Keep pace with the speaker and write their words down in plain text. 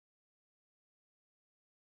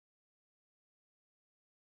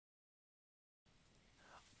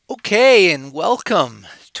Okay, and welcome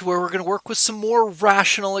to where we're going to work with some more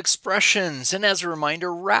rational expressions. And as a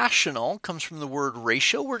reminder, rational comes from the word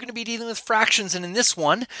ratio. We're going to be dealing with fractions, and in this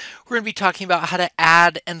one, we're going to be talking about how to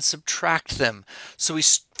add and subtract them. So we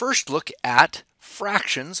first look at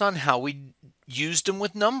fractions on how we used them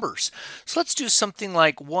with numbers. So let's do something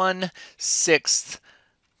like 1/6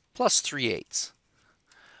 plus 3/8.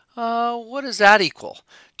 What does that equal?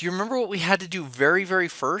 Do you remember what we had to do very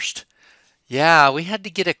first? Yeah, we had to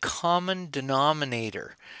get a common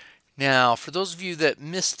denominator. Now, for those of you that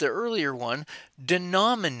missed the earlier one,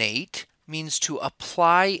 denominate means to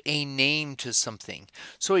apply a name to something.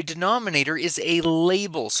 So a denominator is a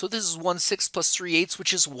label. So this is 1/6 plus 3/8,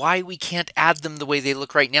 which is why we can't add them the way they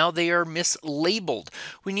look right now. They are mislabeled.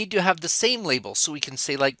 We need to have the same label. So we can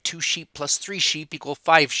say like 2 sheep plus 3 sheep equal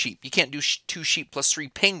 5 sheep. You can't do 2 sheep plus 3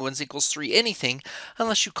 penguins equals 3 anything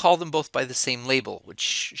unless you call them both by the same label, which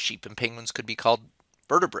sheep and penguins could be called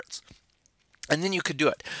vertebrates. And then you could do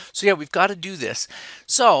it. So yeah, we've got to do this.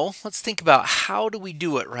 So let's think about how do we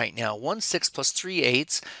do it right now. 1/6 plus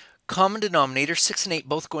 3/8, common denominator, 6 and 8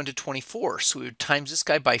 both go into 24. So we would times this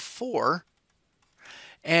guy by 4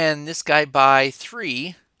 and this guy by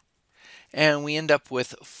 3. And we end up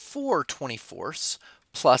with 4 24ths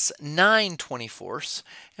plus 9 24ths,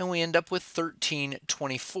 and we end up with 13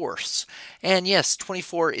 24ths. And yes,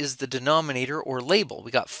 24 is the denominator or label.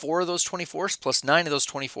 We got 4 of those 24ths plus 9 of those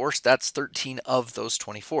 24ths. That's 13 of those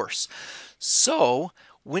 24ths. So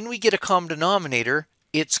when we get a common denominator,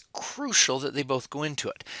 it's crucial that they both go into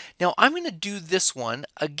it. Now I'm going to do this one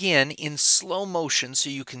again in slow motion so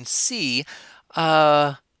you can see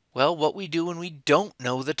well, what we do when we don't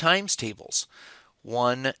know the times tables.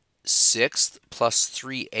 1/6 plus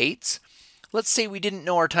 3/8. Let's say we didn't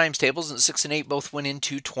know our times tables and 6 and 8 both went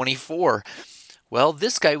into 24. Well,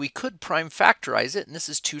 this guy we could prime factorize it, and this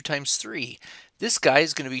is 2 times 3. This guy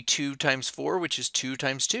is going to be 2 times 4, which is 2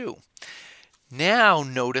 times 2. Now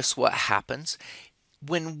notice what happens.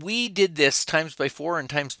 When we did this times by 4 and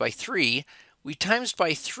times by 3, we times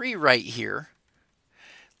by 3 right here.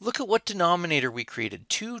 Look at what denominator we created,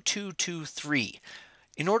 2, 2, 2, 3.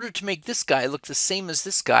 In order to make this guy look the same as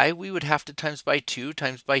this guy, we would have to times by 2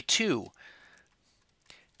 times by 2.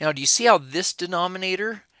 Now, do you see how this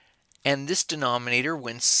denominator and this denominator,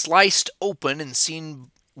 when sliced open and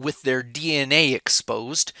seen with their DNA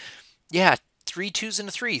exposed, yeah, 3 2's and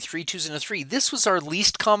a 3, 3 2's and a 3. This was our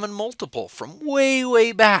least common multiple from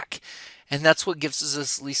way back. And that's what gives us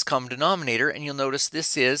this least common denominator. And you'll notice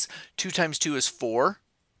this is 2 times 2 is 4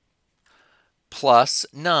 plus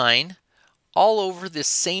 9 all over this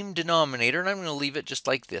same denominator, and I'm going to leave it just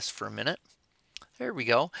like this for a minute. There we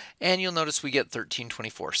go. And you'll notice we get 13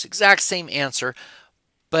 24ths. Exact same answer,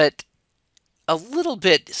 but a little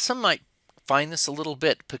bit, some might find this a little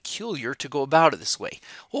bit peculiar to go about it this way.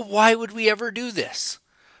 Well, why would we ever do this?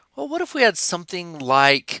 Well, what if we had something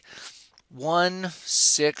like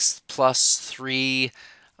 1/6 plus 3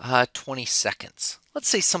 22nds? Let's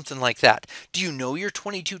say something like that. Do you know your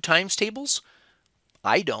 22 times tables?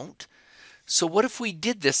 I don't. So what if we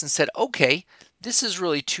did this and said, okay, this is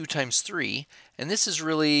really 2 times 3, and this is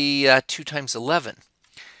really 2 times 11.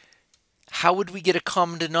 How would we get a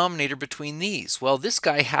common denominator between these? Well, this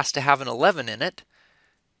guy has to have an 11 in it,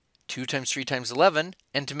 2 times 3 times 11,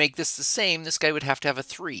 and to make this the same, this guy would have to have a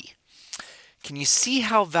 3. Can you see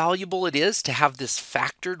how valuable it is to have this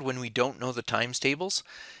factored when we don't know the times tables?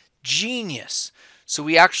 Genius! So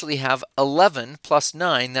we actually have 11 plus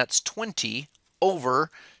 9, that's 20, over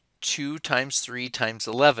 2 times 3 times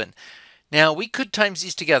 11. Now we could times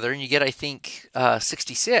these together and you get, I think,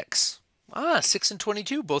 66. 6 and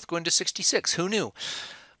 22 both go into 66. Who knew?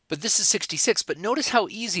 But this is 66. But notice how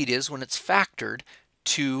easy it is when it's factored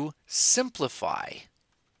to simplify.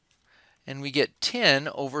 And we get 10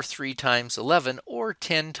 over 3 times 11, or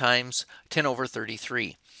 10 over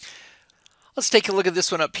 33. Let's take a look at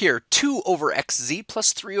this one up here. 2 over xz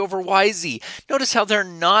plus 3 over yz. Notice how they're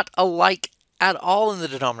not alike at all in the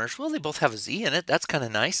denominators. Well, they both have a z in it. That's kind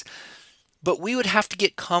of nice. But we would have to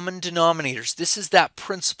get common denominators. This is that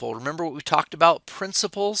principle. Remember what we talked about?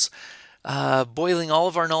 Principles, boiling all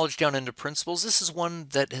of our knowledge down into principles. This is one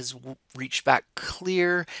that has reached back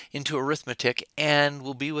clear into arithmetic and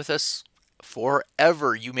will be with us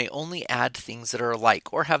forever. You may only add things that are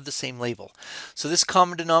alike or have the same label. So this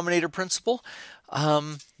common denominator principle,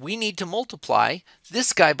 we need to multiply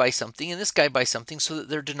this guy by something and this guy by something so that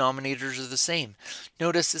their denominators are the same.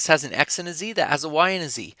 Notice this has an x and a z, that has a y and a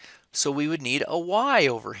z. So we would need a y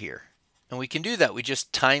over here. And we can do that. We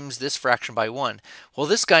just times this fraction by 1. Well,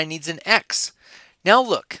 this guy needs an x. Now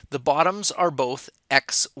look, the bottoms are both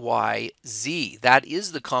x, y, z. That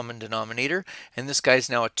is the common denominator, and this guy's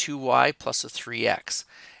now a 2y plus a 3x.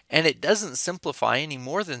 And it doesn't simplify any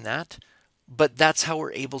more than that, but that's how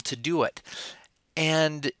we're able to do it.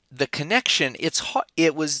 And the connection,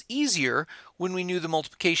 it was easier when we knew the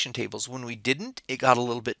multiplication tables. When we didn't, it got a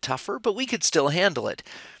little bit tougher, but we could still handle it.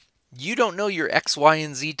 You don't know your x, y,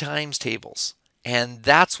 and z times tables, and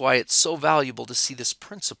that's why it's so valuable to see this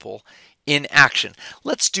principle in action.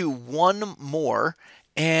 Let's do one more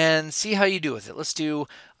and see how you do with it. Let's do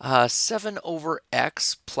 7 over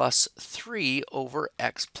x plus 3 over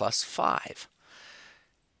x plus 5.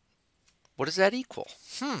 What does that equal?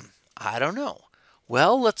 I don't know.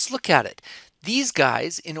 Well, let's look at it. These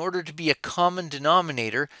guys, in order to be a common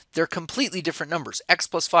denominator, they're completely different numbers. X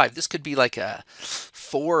plus 5, this could be like a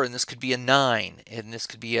 4, and this could be a 9, and this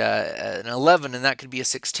could be an 11, and that could be a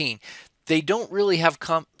 16. They don't really have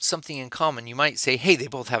something in common. You might say, hey, they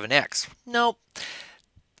both have an x. No,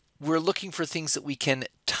 we're looking for things that we can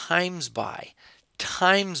times by,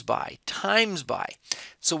 times by, times by.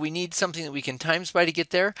 So we need something that we can times by to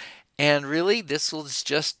get there, and really this will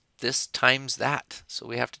just this times that. So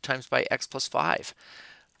we have to times by x plus 5.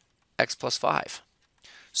 X plus 5.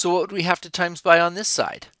 So what would we have to times by on this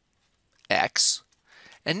side? X.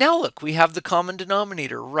 And now look, we have the common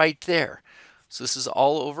denominator right there. So this is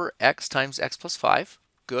all over x times x plus 5.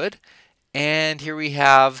 Good. And here we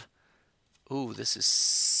have, this is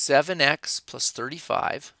 7x plus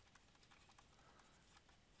 35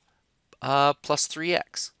 plus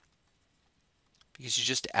 3x. Because you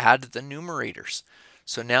just add the numerators.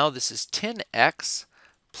 So now this is 10x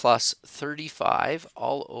plus 35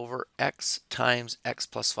 all over x times x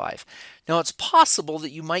plus 5. Now it's possible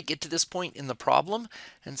that you might get to this point in the problem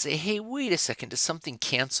and say, hey, wait a second, does something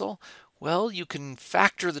cancel? Well, you can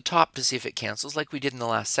factor the top to see if it cancels like we did in the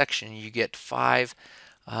last section. You get 5,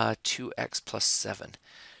 2x plus 7.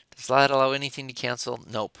 Does that allow anything to cancel?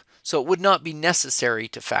 Nope. So it would not be necessary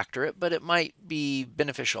to factor it, but it might be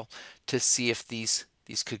beneficial to see if these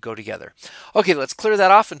could go together. Okay, let's clear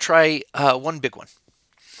that off and try one big one.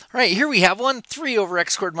 All right, here we have one, 3 over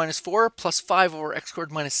x squared minus 4 plus 5 over x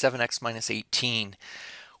squared minus 7x minus 18.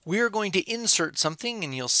 We are going to insert something,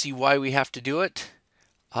 and you'll see why we have to do it.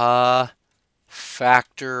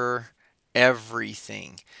 Factor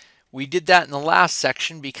everything. We did that in the last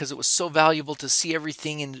section because it was so valuable to see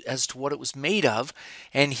everything as to what it was made of,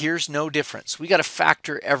 and here's no difference. We got to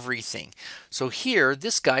factor everything. So here,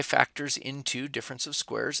 this guy factors into difference of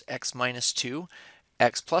squares, x minus 2,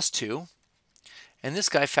 x plus 2, and this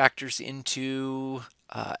guy factors into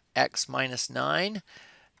x minus 9,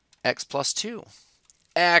 x plus 2.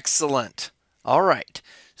 Excellent. All right.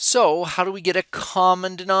 So how do we get a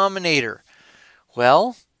common denominator?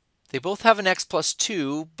 Well, they both have an x plus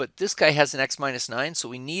 2, but this guy has an x minus 9, so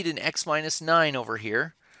we need an x minus 9 over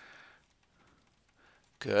here.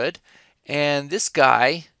 Good. And this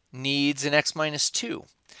guy needs an x minus 2.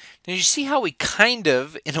 Now you see how we kind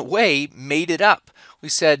of, in a way, made it up. We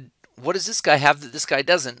said, what does this guy have that this guy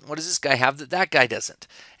doesn't? What does this guy have that that guy doesn't?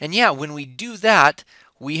 And yeah, when we do that,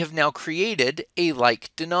 we have now created a like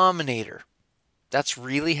denominator. That's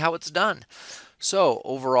really how it's done. So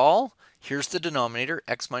overall, here's the denominator,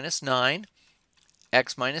 x minus 9,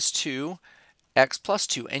 x minus 2, x plus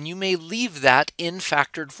 2. And you may leave that in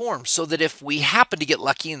factored form so that if we happen to get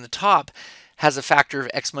lucky and the top has a factor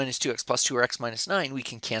of x minus 2, x plus 2, or x minus 9, we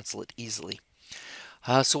can cancel it easily.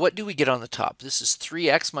 So what do we get on the top? This is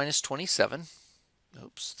 3x minus 27.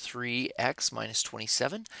 Oops, 3x minus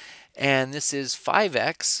 27. And this is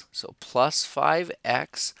 5x, so plus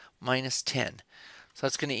 5x minus 10. So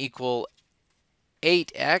that's going to equal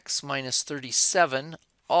 8x minus 37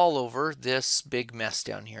 all over this big mess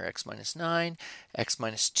down here. X minus 9, x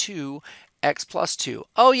minus 2, x plus 2.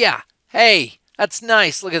 Oh yeah, hey, that's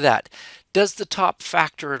nice. Look at that. Does the top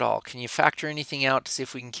factor at all? Can you factor anything out to see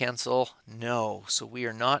if we can cancel? No, so we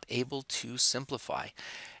are not able to simplify.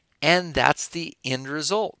 And that's the end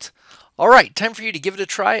result. All right, time for you to give it a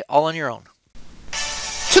try all on your own.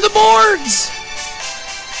 To the boards!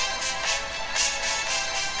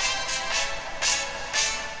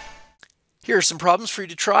 Here are some problems for you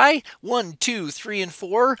to try. 1, 2, 3, and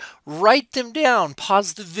 4. Write them down.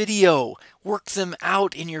 Pause the video. Work them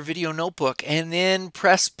out in your video notebook. And then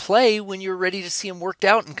press play when you're ready to see them worked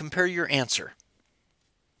out and compare your answer.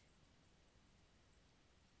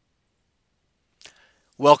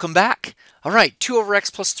 Welcome back. All right, 2 over x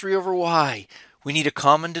plus 3 over y. We need a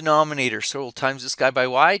common denominator. So we'll times this guy by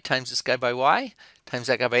y, times this guy by y, times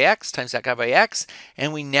that guy by x, times that guy by x.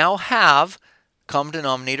 And we now have common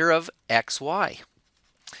denominator of xy.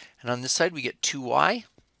 And on this side we get 2y,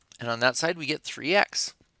 And on that side, we get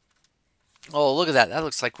 3x. Oh, look at that. That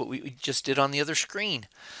looks like what we just did on the other screen.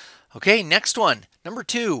 Okay, next one. Number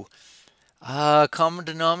 2. Common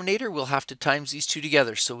denominator, we'll have to times these two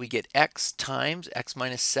together. So we get x times x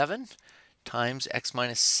minus 7 times x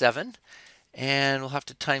minus 7. And we'll have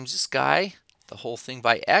to times this guy, the whole thing,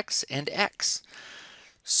 by x and x.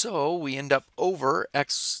 So we end up over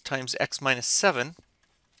x times x minus 7.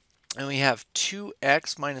 And we have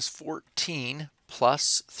 2x minus 14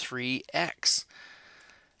 plus 3x.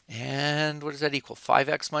 And what does that equal?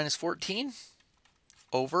 5x minus 14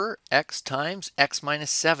 over x times x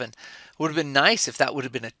minus 7. It would have been nice if that would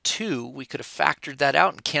have been a 2. We could have factored that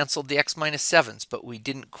out and canceled the x minus 7s, but we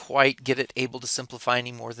didn't quite get it able to simplify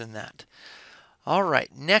any more than that. All right,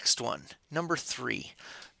 next one, number 3.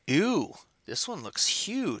 Ooh, this one looks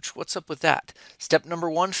huge. What's up with that? Step number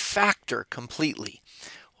 1, factor completely.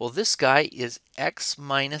 Well, this guy is x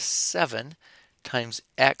minus 7 times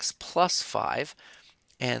x plus 5.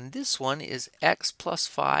 And this one is x plus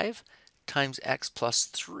 5 times x plus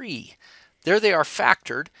 3. There they are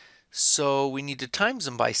factored, so we need to times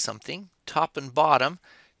them by something, top and bottom,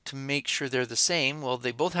 to make sure they're the same. Well,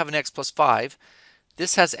 they both have an x plus 5.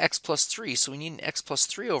 This has x plus 3, so we need an x plus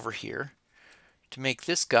 3 over here to make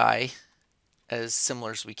this guy as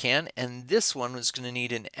similar as we can. And this one is going to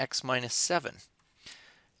need an x minus 7.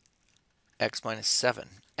 X minus 7.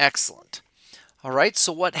 Excellent. All right,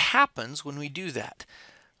 so what happens when we do that?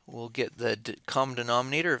 We'll get the common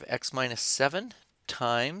denominator of x minus 7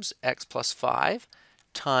 times x plus 5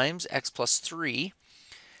 times x plus 3.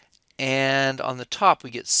 And on the top, we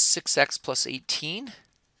get 6x plus 18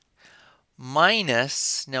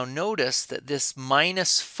 minus, now notice that this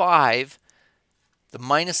minus 5, the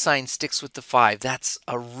minus sign sticks with the 5. That's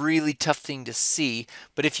a really tough thing to see,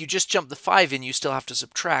 but if you just jump the 5 in, you still have to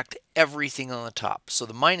subtract everything on the top. So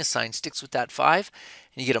the minus sign sticks with that 5,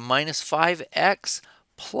 and you get a minus 5x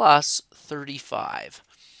plus 35.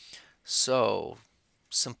 So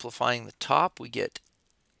simplifying the top, we get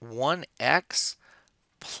 1x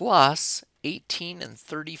plus 18 and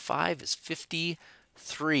 35 is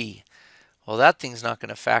 53. Well, that thing's not going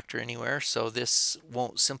to factor anywhere, so this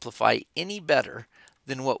won't simplify any better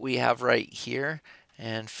than what we have right here.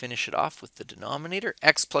 And finish it off with the denominator,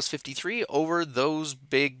 x plus 53 over those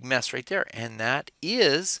big mess right there. And that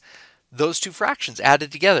is those two fractions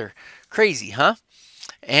added together. Crazy, huh?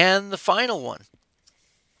 And the final one.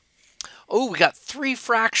 Oh, we got 3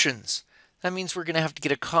 fractions. That means we're going to have to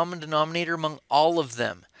get a common denominator among all of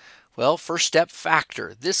them. Well, first step,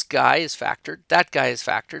 factor. This guy is factored. That guy is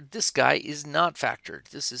factored. This guy is not factored.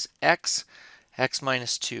 This is x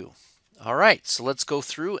minus 2. All right, so let's go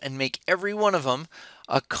through and make every one of them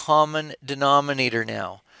a common denominator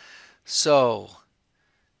now. So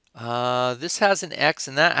this has an x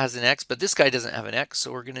and that has an x, but this guy doesn't have an x,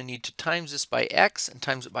 so we're going to need to times this by x and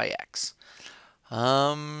times it by x.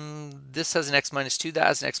 This has an x minus 2, that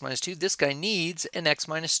has an x minus 2. This guy needs an x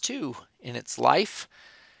minus 2 in its life.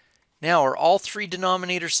 Now, are all 3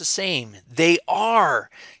 denominators the same? They are.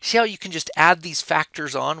 See how you can just add these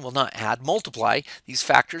factors on? Well, not add, multiply these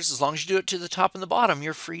factors. As long as you do it to the top and the bottom,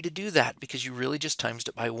 you're free to do that because you really just times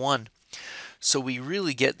it by 1. So we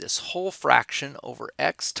really get this whole fraction over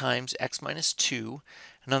x times x minus 2.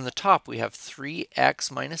 And on the top, we have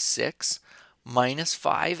 3x minus 6 minus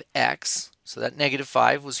 5x. So that negative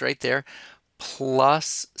 5 was right there,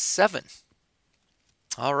 plus 7.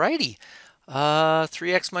 All righty.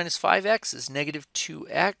 3x minus 5x is negative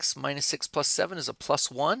 2x minus 6 plus 7 is a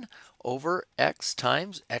plus 1 over x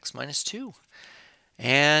times x minus 2.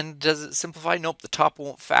 And does it simplify? Nope, the top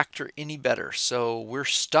won't factor any better. So we're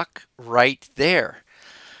stuck right there.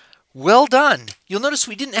 Well done. You'll notice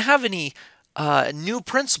we didn't have any new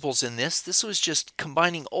principles in this. This was just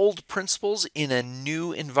combining old principles in a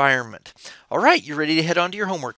new environment. All right, you ready to head on to your homework?